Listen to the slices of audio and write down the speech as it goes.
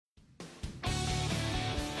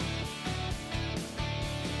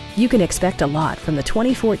You can expect a lot from the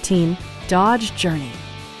 2014 Dodge Journey.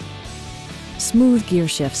 Smooth gear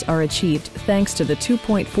shifts are achieved thanks to the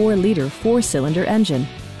 2.4-liter four-cylinder engine.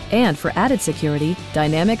 And for added security,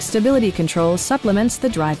 dynamic stability control supplements the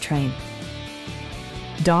drivetrain.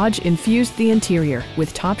 Dodge infused the interior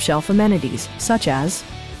with top-shelf amenities such as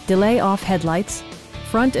delay-off headlights,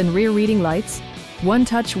 front and rear reading lights,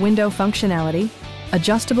 one-touch window functionality,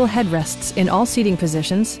 adjustable headrests in all seating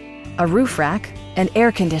positions, a roof rack, and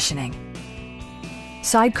air conditioning.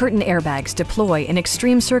 Side curtain airbags deploy in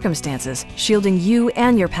extreme circumstances, shielding you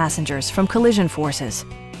and your passengers from collision forces.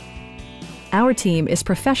 Our team is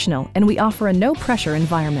professional and we offer a no-pressure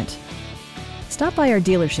environment. Stop by our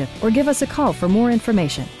dealership or give us a call for more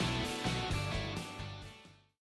information.